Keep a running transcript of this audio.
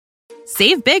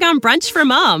Save big on brunch for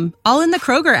mom, all in the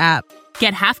Kroger app.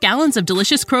 Get half gallons of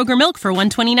delicious Kroger milk for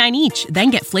 $1.29 each.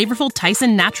 Then get flavorful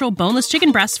Tyson natural boneless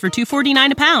chicken breasts for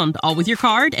 $2.49 a pound, all with your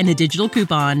card and a digital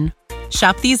coupon.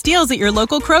 Shop these deals at your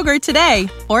local Kroger today,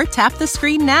 or tap the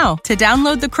screen now to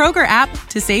download the Kroger app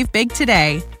to save big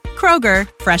today. Kroger,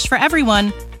 fresh for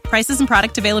everyone. Prices and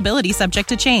product availability subject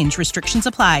to change. Restrictions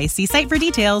apply. See site for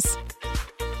details.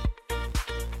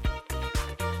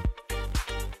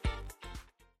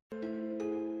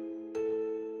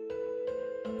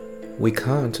 We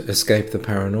can't escape the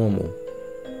paranormal.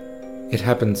 It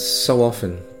happens so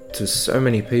often to so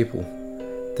many people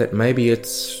that maybe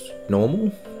it's normal?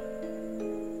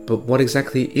 But what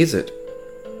exactly is it?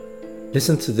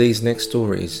 Listen to these next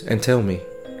stories and tell me,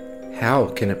 how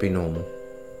can it be normal?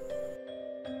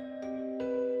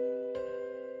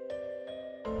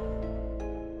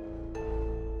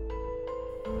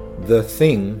 The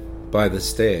Thing by the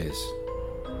Stairs.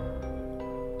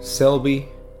 Selby,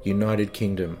 United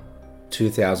Kingdom,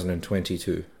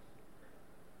 2022.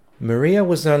 Maria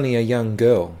was only a young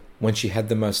girl when she had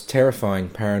the most terrifying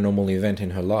paranormal event in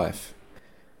her life.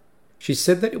 She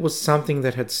said that it was something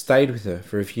that had stayed with her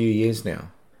for a few years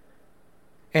now.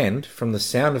 And, from the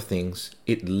sound of things,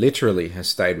 it literally has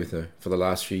stayed with her for the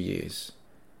last few years.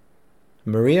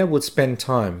 Maria would spend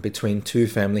time between two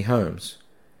family homes,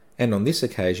 and on this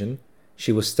occasion,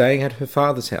 she was staying at her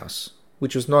father's house,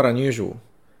 which was not unusual.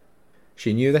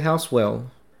 She knew the house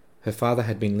well. Her father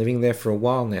had been living there for a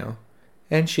while now,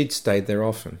 and she'd stayed there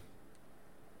often.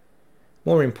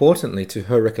 More importantly to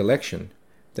her recollection,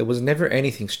 there was never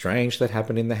anything strange that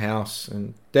happened in the house,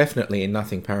 and definitely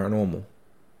nothing paranormal.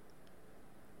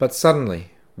 But suddenly,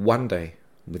 one day,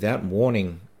 without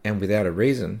warning and without a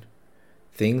reason,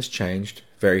 things changed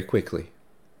very quickly.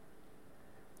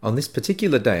 On this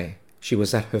particular day, she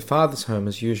was at her father's home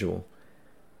as usual,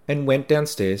 and went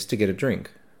downstairs to get a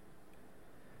drink.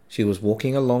 She was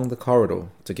walking along the corridor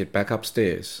to get back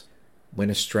upstairs when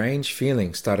a strange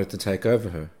feeling started to take over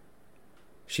her.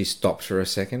 She stopped for a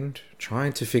second,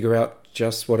 trying to figure out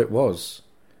just what it was.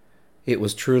 It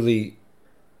was truly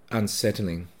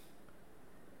unsettling.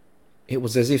 It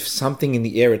was as if something in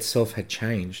the air itself had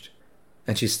changed,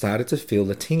 and she started to feel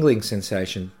the tingling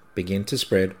sensation begin to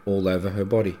spread all over her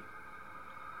body.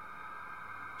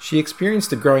 She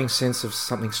experienced a growing sense of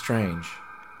something strange,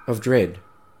 of dread,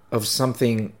 of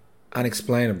something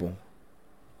unexplainable.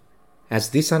 As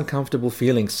this uncomfortable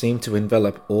feeling seemed to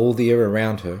envelop all the air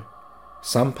around her,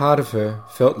 some part of her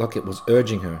felt like it was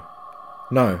urging her,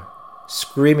 no,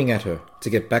 screaming at her to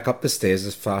get back up the stairs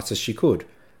as fast as she could,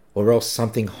 or else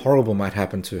something horrible might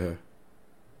happen to her.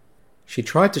 She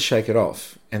tried to shake it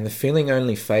off, and the feeling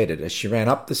only faded as she ran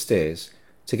up the stairs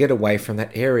to get away from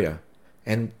that area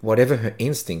and whatever her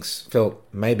instincts felt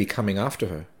may be coming after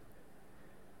her.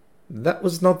 That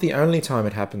was not the only time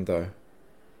it happened though,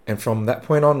 and from that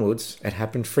point onwards it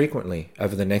happened frequently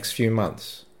over the next few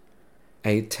months.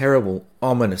 A terrible,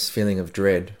 ominous feeling of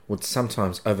dread would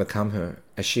sometimes overcome her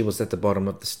as she was at the bottom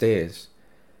of the stairs,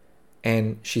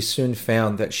 and she soon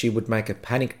found that she would make a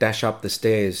panic dash up the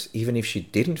stairs even if she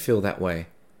didn't feel that way,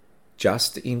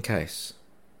 just in case.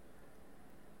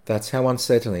 That's how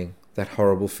unsettling that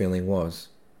horrible feeling was.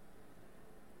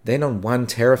 Then on one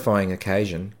terrifying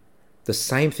occasion, the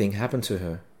same thing happened to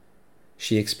her.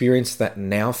 She experienced that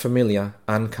now familiar,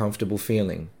 uncomfortable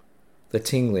feeling, the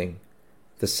tingling,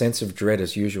 the sense of dread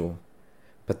as usual.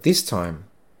 But this time,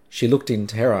 she looked in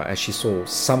terror as she saw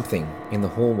something in the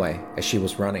hallway as she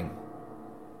was running.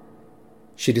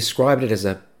 She described it as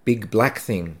a big black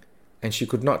thing, and she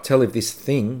could not tell if this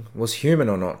thing was human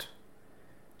or not.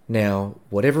 Now,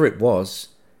 whatever it was,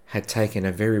 had taken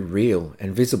a very real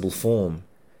and visible form,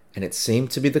 and it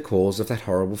seemed to be the cause of that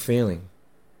horrible feeling.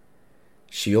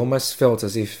 She almost felt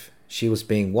as if she was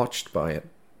being watched by it.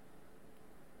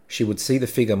 She would see the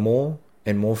figure more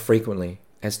and more frequently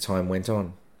as time went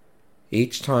on.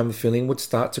 Each time the feeling would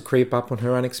start to creep up on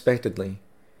her unexpectedly,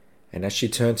 and as she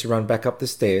turned to run back up the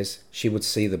stairs, she would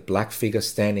see the black figure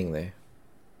standing there.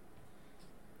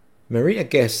 Maria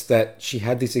guessed that she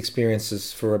had these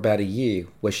experiences for about a year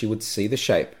where she would see the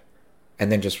shape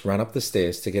and then just run up the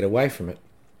stairs to get away from it.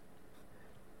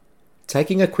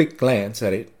 Taking a quick glance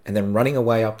at it and then running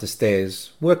away up the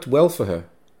stairs worked well for her,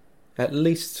 at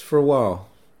least for a while.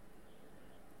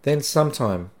 Then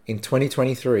sometime in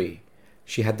 2023,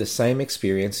 she had the same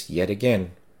experience yet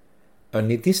again.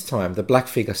 Only this time the black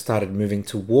figure started moving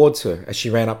towards her as she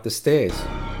ran up the stairs.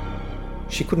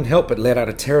 She couldn't help but let out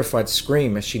a terrified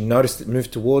scream as she noticed it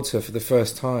move towards her for the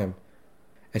first time,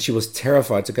 and she was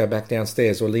terrified to go back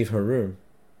downstairs or leave her room.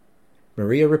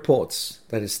 Maria reports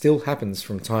that it still happens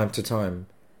from time to time,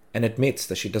 and admits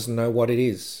that she doesn't know what it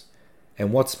is.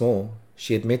 And what's more,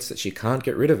 she admits that she can't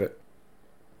get rid of it.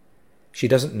 She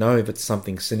doesn't know if it's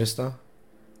something sinister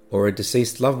or a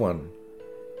deceased loved one,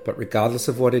 but regardless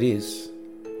of what it is,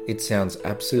 it sounds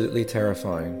absolutely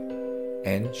terrifying,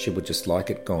 and she would just like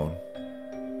it gone.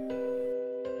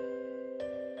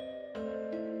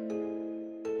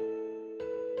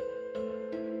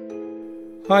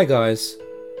 Hi guys,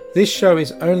 this show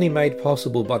is only made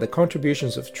possible by the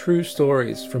contributions of true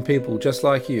stories from people just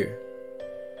like you.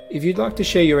 If you'd like to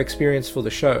share your experience for the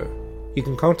show, you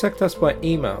can contact us by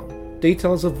email,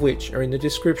 details of which are in the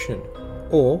description,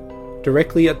 or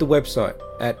directly at the website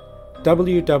at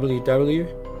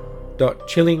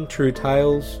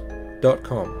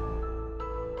www.chillingtruetales.com.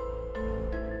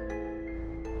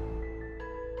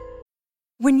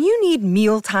 When you need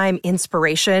mealtime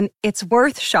inspiration, it's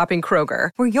worth shopping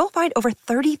Kroger, where you'll find over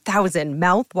 30,000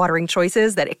 mouth-watering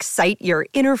choices that excite your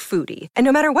inner foodie. And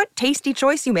no matter what tasty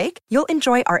choice you make, you'll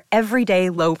enjoy our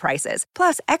everyday low prices,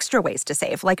 plus extra ways to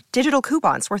save, like digital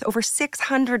coupons worth over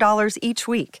 $600 each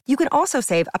week. You can also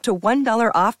save up to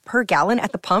 $1 off per gallon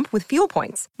at the pump with fuel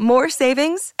points. More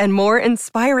savings and more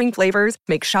inspiring flavors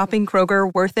make shopping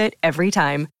Kroger worth it every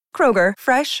time. Kroger,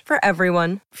 fresh for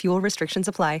everyone. Fuel restrictions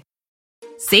apply.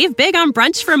 Save big on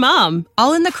brunch for mom,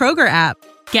 all in the Kroger app.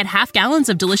 Get half gallons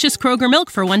of delicious Kroger milk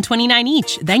for $1.29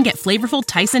 each. Then get flavorful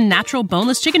Tyson natural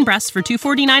boneless chicken breasts for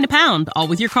 $2.49 a pound, all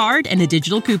with your card and a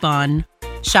digital coupon.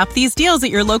 Shop these deals at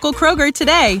your local Kroger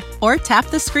today, or tap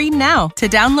the screen now to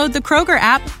download the Kroger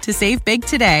app to save big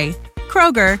today.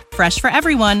 Kroger, fresh for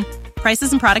everyone.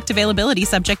 Prices and product availability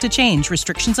subject to change.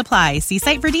 Restrictions apply. See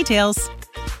site for details.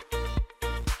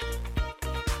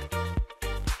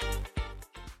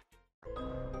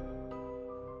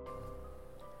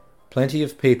 Plenty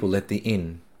of people at the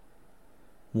inn.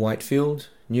 Whitefield,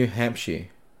 New Hampshire,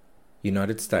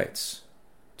 United States,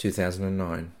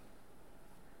 2009.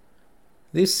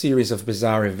 This series of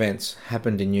bizarre events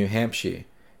happened in New Hampshire,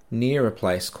 near a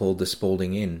place called the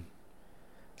Spalding Inn.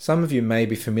 Some of you may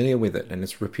be familiar with it and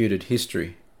its reputed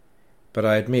history, but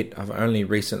I admit I've only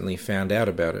recently found out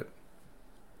about it.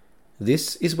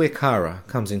 This is where Kara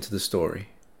comes into the story.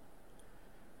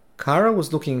 Kara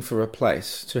was looking for a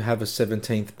place to have a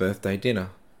 17th birthday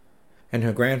dinner, and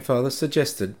her grandfather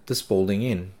suggested the Spalding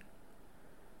Inn.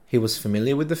 He was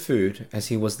familiar with the food as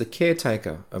he was the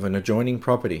caretaker of an adjoining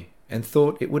property and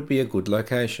thought it would be a good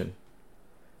location.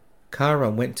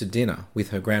 Kara went to dinner with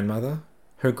her grandmother,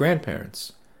 her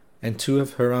grandparents, and 2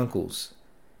 of her uncles,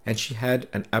 and she had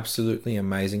an absolutely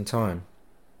amazing time.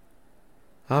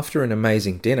 After an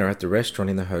amazing dinner at the restaurant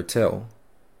in the hotel,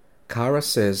 Kara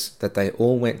says that they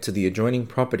all went to the adjoining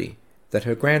property that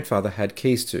her grandfather had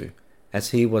keys to,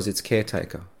 as he was its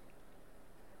caretaker.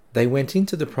 They went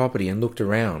into the property and looked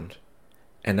around,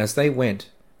 and as they went,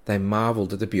 they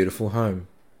marvelled at the beautiful home.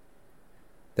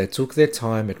 They took their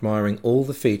time admiring all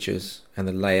the features and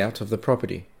the layout of the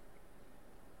property.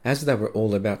 As they were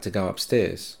all about to go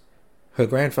upstairs, her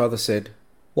grandfather said,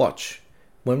 "Watch,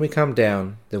 when we come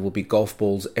down, there will be golf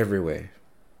balls everywhere."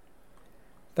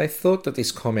 They thought that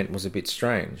this comment was a bit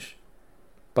strange,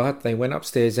 but they went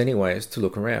upstairs anyways to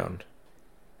look around.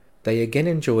 They again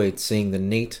enjoyed seeing the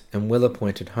neat and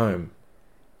well-appointed home,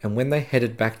 and when they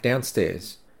headed back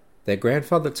downstairs, their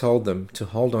grandfather told them to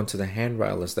hold on to the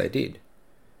handrail as they did.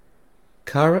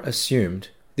 Kara assumed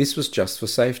this was just for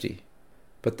safety,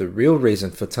 but the real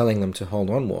reason for telling them to hold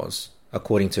on was,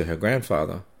 according to her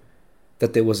grandfather,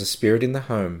 that there was a spirit in the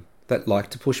home that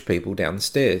liked to push people down the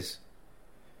stairs.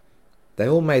 They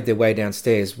all made their way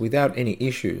downstairs without any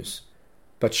issues,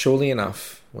 but surely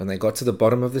enough, when they got to the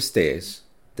bottom of the stairs,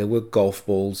 there were golf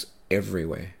balls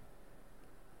everywhere.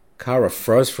 Kara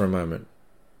froze for a moment.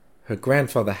 Her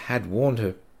grandfather had warned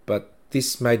her, but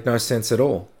this made no sense at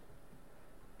all.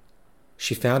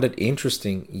 She found it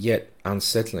interesting yet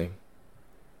unsettling.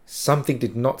 Something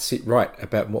did not sit right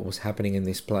about what was happening in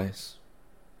this place.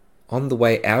 On the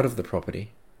way out of the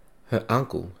property, her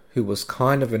uncle, who was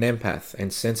kind of an empath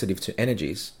and sensitive to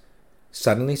energies,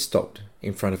 suddenly stopped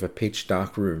in front of a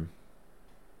pitch-dark room.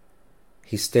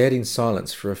 He stared in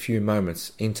silence for a few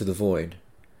moments into the void,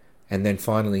 and then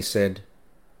finally said,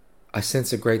 "I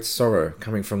sense a great sorrow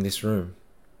coming from this room,"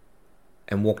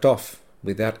 and walked off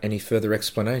without any further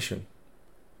explanation.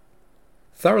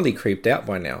 Thoroughly creeped out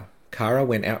by now, Kara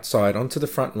went outside onto the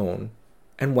front lawn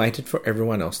and waited for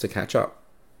everyone else to catch up.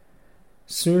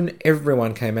 Soon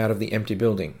everyone came out of the empty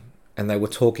building, and they were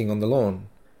talking on the lawn.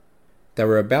 They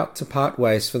were about to part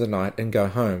ways for the night and go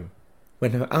home,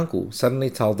 when her uncle suddenly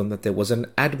told them that there was an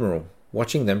admiral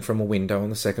watching them from a window on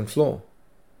the second floor.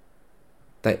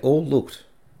 They all looked,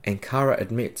 and Kara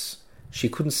admits She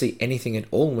couldn't see anything at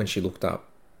all when she looked up,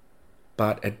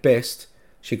 but at best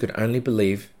she could only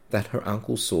believe that her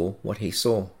uncle saw what he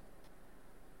saw.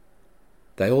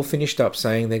 They all finished up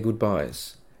saying their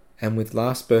goodbyes, and with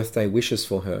last birthday wishes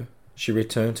for her, she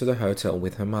returned to the hotel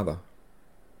with her mother.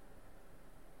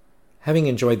 Having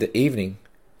enjoyed the evening,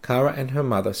 Kara and her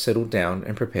mother settled down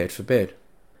and prepared for bed.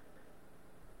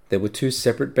 There were 2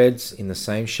 separate beds in the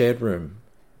same shared room,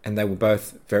 and they were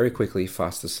both very quickly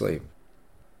fast asleep.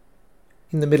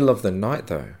 In the middle of the night,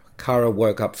 though, Kara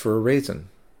woke up for a reason,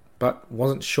 but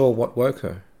wasn't sure what woke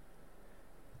her.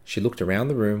 She looked around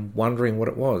the room, wondering what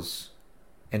it was,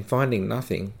 and finding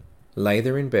nothing, lay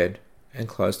there in bed and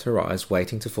closed her eyes,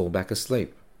 waiting to fall back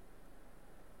asleep.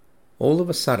 All of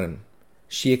a sudden,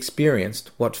 she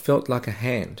experienced what felt like a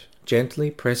hand gently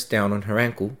pressed down on her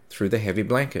ankle through the heavy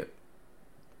blanket.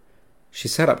 She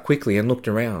sat up quickly and looked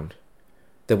around.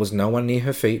 There was no one near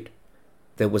her feet.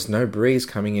 There was no breeze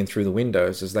coming in through the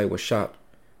windows as they were shut,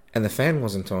 and the fan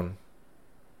wasn't on.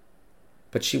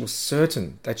 But she was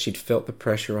certain that she'd felt the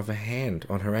pressure of a hand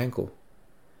on her ankle.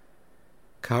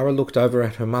 Kara looked over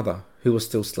at her mother, who was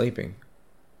still sleeping.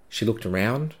 She looked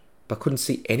around, but couldn't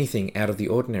see anything out of the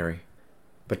ordinary,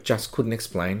 but just couldn't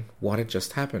explain what had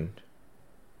just happened.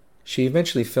 She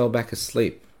eventually fell back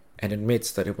asleep, and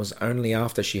admits that it was only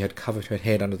after she had covered her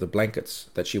head under the blankets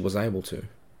that she was able to.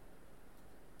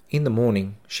 In the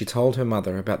morning, she told her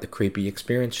mother about the creepy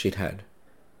experience she'd had,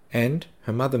 and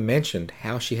her mother mentioned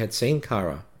how she had seen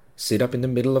Kara sit up in the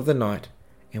middle of the night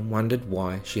and wondered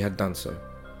why she had done so.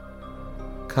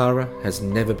 Kara has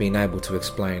never been able to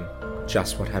explain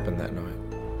just what happened that night.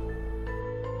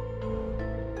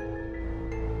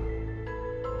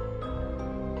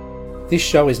 This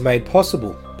show is made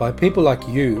possible by people like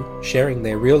you sharing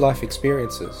their real-life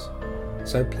experiences,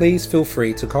 so please feel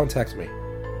free to contact me.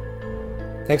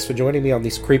 Thanks for joining me on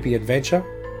this creepy adventure.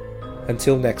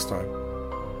 Until next time.